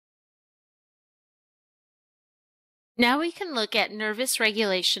Now we can look at nervous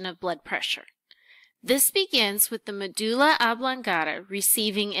regulation of blood pressure. This begins with the medulla oblongata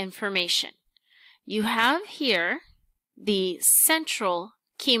receiving information. You have here the central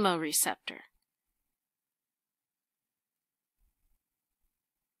chemoreceptor.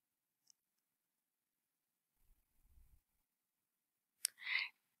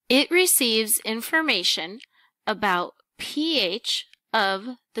 It receives information about pH of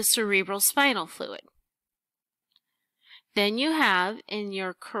the cerebral spinal fluid. Then you have in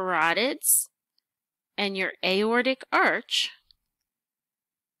your carotids and your aortic arch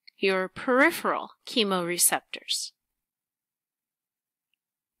your peripheral chemoreceptors.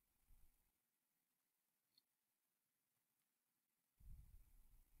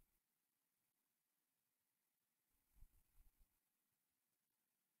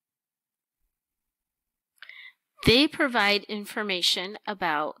 They provide information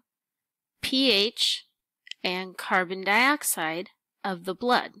about pH and carbon dioxide of the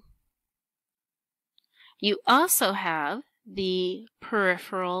blood. You also have the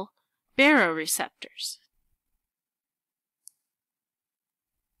peripheral baroreceptors.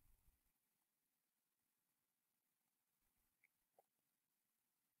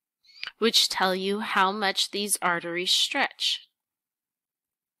 Which tell you how much these arteries stretch.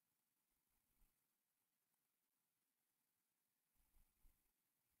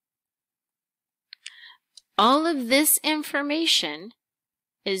 All of this information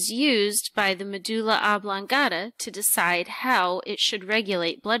is used by the medulla oblongata to decide how it should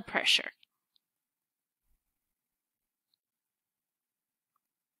regulate blood pressure.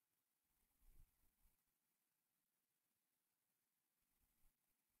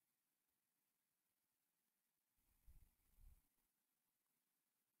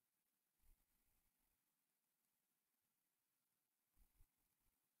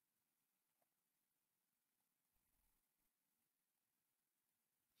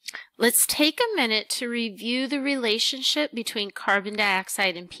 Let's take a minute to review the relationship between carbon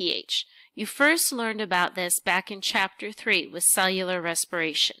dioxide and pH. You first learned about this back in Chapter 3 with cellular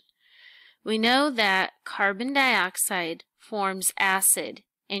respiration. We know that carbon dioxide forms acid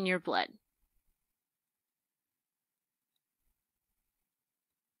in your blood.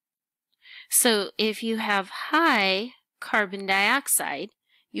 So if you have high carbon dioxide,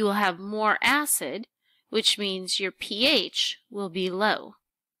 you will have more acid, which means your pH will be low.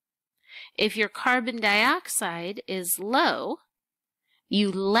 If your carbon dioxide is low,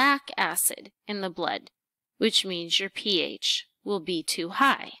 you lack acid in the blood, which means your pH will be too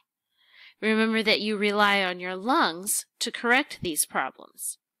high. Remember that you rely on your lungs to correct these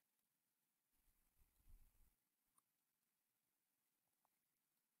problems.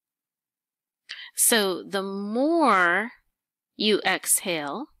 So the more you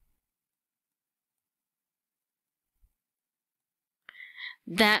exhale,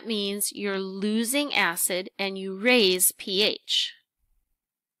 that means you're losing acid and you raise pH.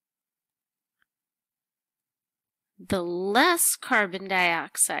 The less carbon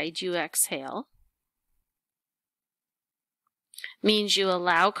dioxide you exhale means you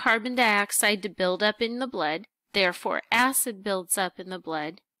allow carbon dioxide to build up in the blood, therefore acid builds up in the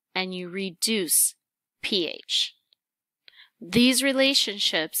blood, and you reduce pH. These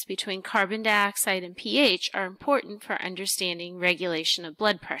relationships between carbon dioxide and pH are important for understanding regulation of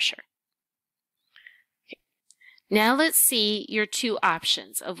blood pressure. Okay. Now let's see your two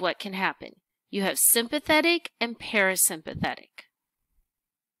options of what can happen. You have sympathetic and parasympathetic.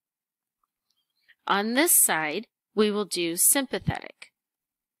 On this side, we will do sympathetic.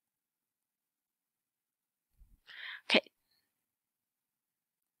 Okay.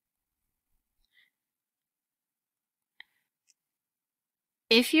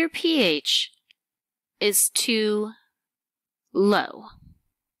 If your pH is too low,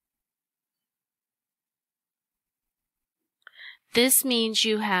 this means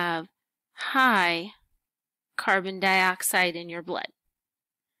you have high carbon dioxide in your blood.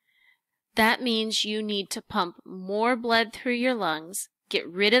 That means you need to pump more blood through your lungs, get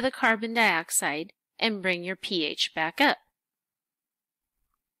rid of the carbon dioxide, and bring your pH back up.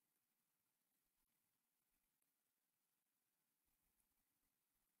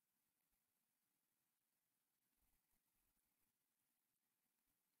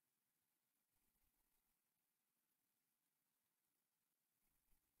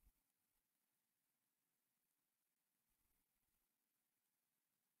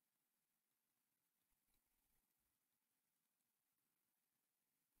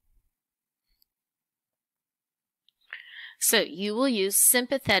 So you will use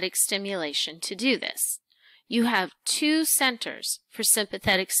sympathetic stimulation to do this. You have two centers for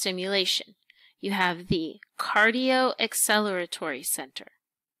sympathetic stimulation. you have the cardioacceleratory center.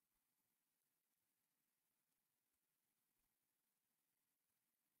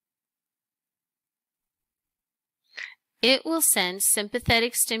 It will send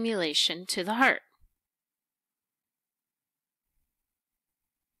sympathetic stimulation to the heart.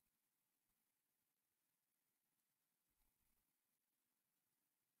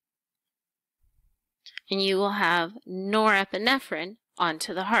 And you will have norepinephrine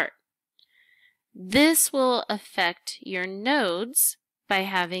onto the heart. This will affect your nodes by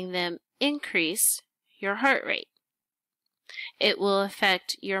having them increase your heart rate. It will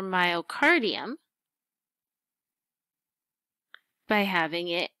affect your myocardium by having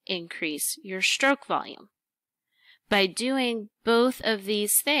it increase your stroke volume. By doing both of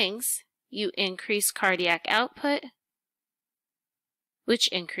these things, you increase cardiac output, which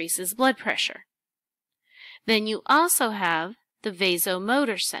increases blood pressure. Then you also have the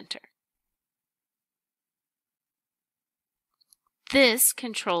vasomotor center. This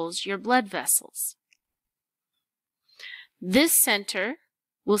controls your blood vessels. This center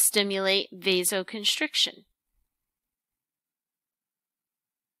will stimulate vasoconstriction.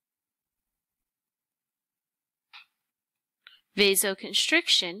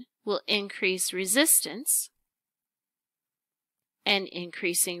 Vasoconstriction will increase resistance, and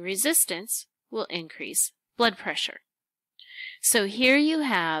increasing resistance will increase blood pressure. So here you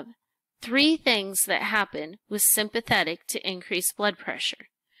have 3 things that happen with sympathetic to increase blood pressure.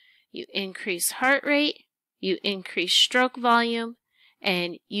 You increase heart rate, you increase stroke volume,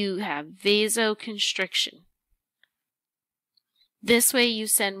 and you have vasoconstriction. This way you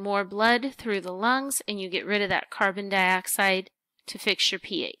send more blood through the lungs and you get rid of that carbon dioxide to fix your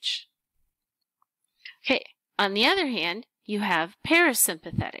pH. Okay, on the other hand, you have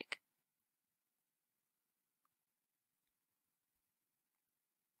parasympathetic.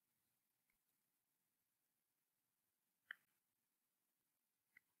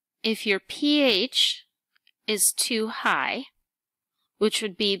 If your pH is too high, which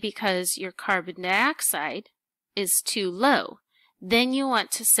would be because your carbon dioxide is too low, then you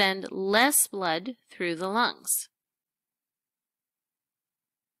want to send less blood through the lungs.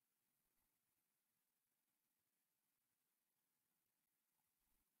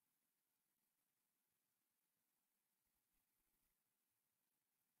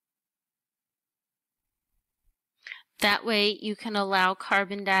 That way you can allow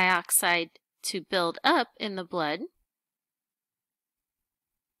carbon dioxide to build up in the blood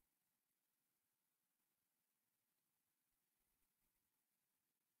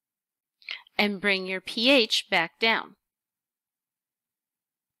and bring your pH back down.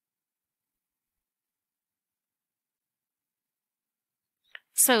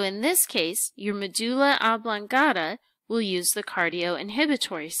 So in this case, your medulla oblongata will use the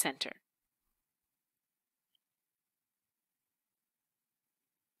cardioinhibitory center.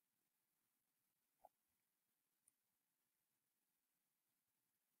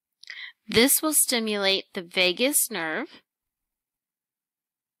 This will stimulate the vagus nerve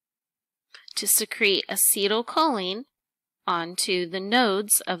to secrete acetylcholine onto the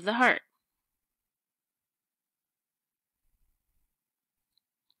nodes of the heart.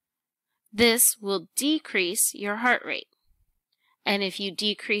 This will decrease your heart rate. And if you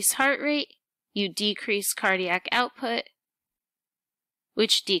decrease heart rate, you decrease cardiac output,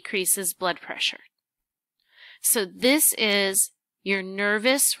 which decreases blood pressure. So this is your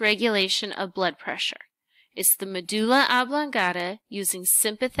nervous regulation of blood pressure. It's the medulla oblongata using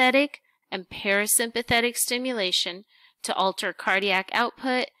sympathetic and parasympathetic stimulation to alter cardiac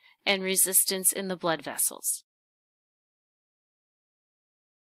output and resistance in the blood vessels.